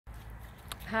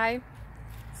Hi.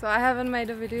 So I haven't made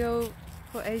a video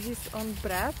for ages on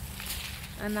breath,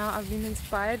 and now I've been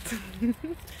inspired.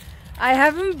 I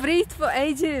haven't breathed for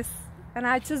ages, and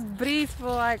I just breathe for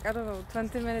like, I don't know,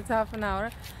 20 minutes, half an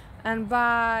hour. And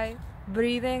by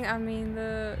breathing I mean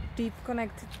the deep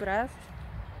connected breath.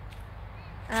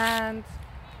 And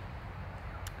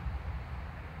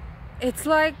it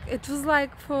was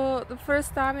like for the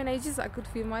first time in ages I could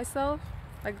feel myself.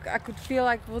 Like I could feel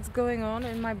like what's going on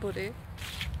in my body.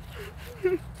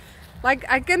 Like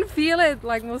I can feel it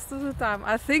like most of the time.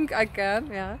 I think I can,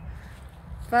 yeah.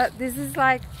 But this is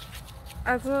like,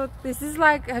 I thought this is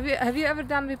like, have you ever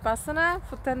done Vipassana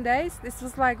for 10 days? This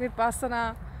was like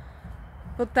Vipassana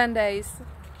for 10 days.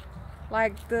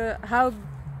 Like how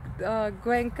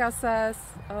Goenka says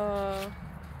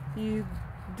you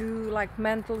do like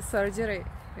mental surgery,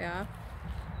 yeah.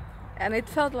 And it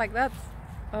felt like that,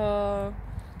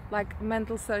 like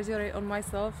mental surgery on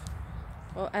myself,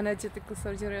 or energetical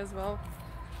surgery as well.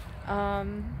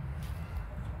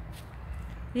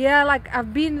 Yeah, like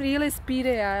I've been really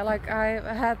speedy. I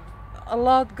had a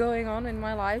lot going on in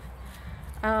my life.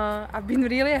 I've been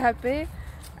really happy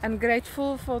and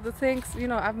grateful for the things, you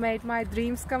know. I've made my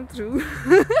dreams come true.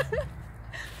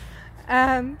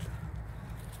 And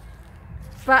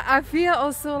but I feel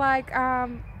also like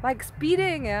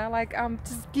speeding, yeah. Like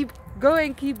just keep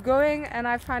going, and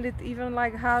I find it even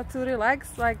like hard to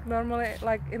relax. Like normally,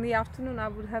 like in the afternoon I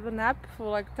would have a nap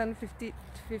for like 15,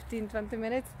 20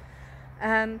 minutes,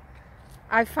 and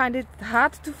I find it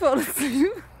hard to fall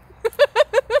asleep.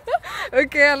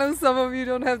 Okay, I know some of you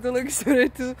don't have the luxury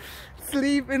to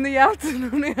sleep in the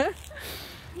afternoon, yeah.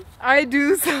 I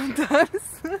do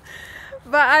sometimes.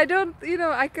 But I don't, you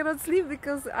know, I cannot sleep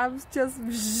because I'm just...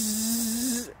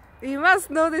 You must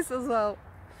know this as well.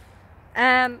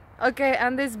 And, okay,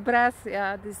 and this breath,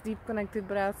 yeah, this deep connected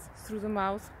breath through the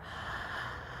mouth.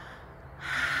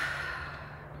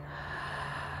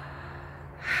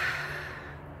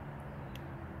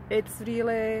 It's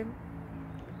really...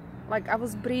 like I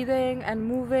was breathing and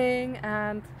moving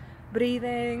and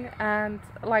breathing and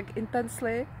like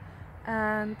intensely,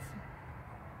 and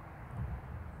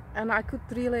I could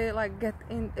really like get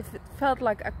in, if it felt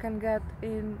like I can get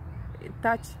in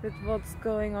touch with what's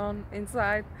going on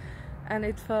inside, and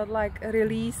it felt like a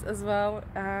release as well,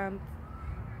 and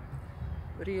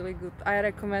really good. I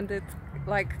recommend it.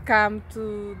 Like come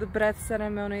to the breath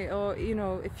ceremony, or you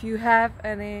know, if you have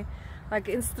any like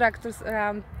instructors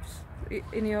around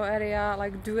in your area,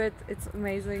 like do it. It's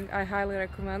amazing. I highly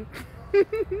recommend.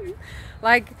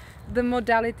 Like the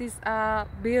modalities are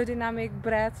biodynamic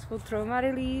breaths for trauma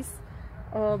release,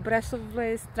 or breath of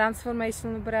bliss,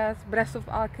 transformational breath, breath of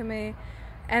alchemy.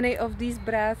 Any of these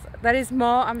breaths, there is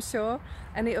more, I'm sure.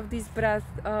 Any of these breaths,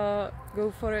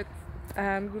 go for it,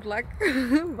 and good luck.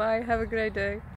 Bye, have a great day.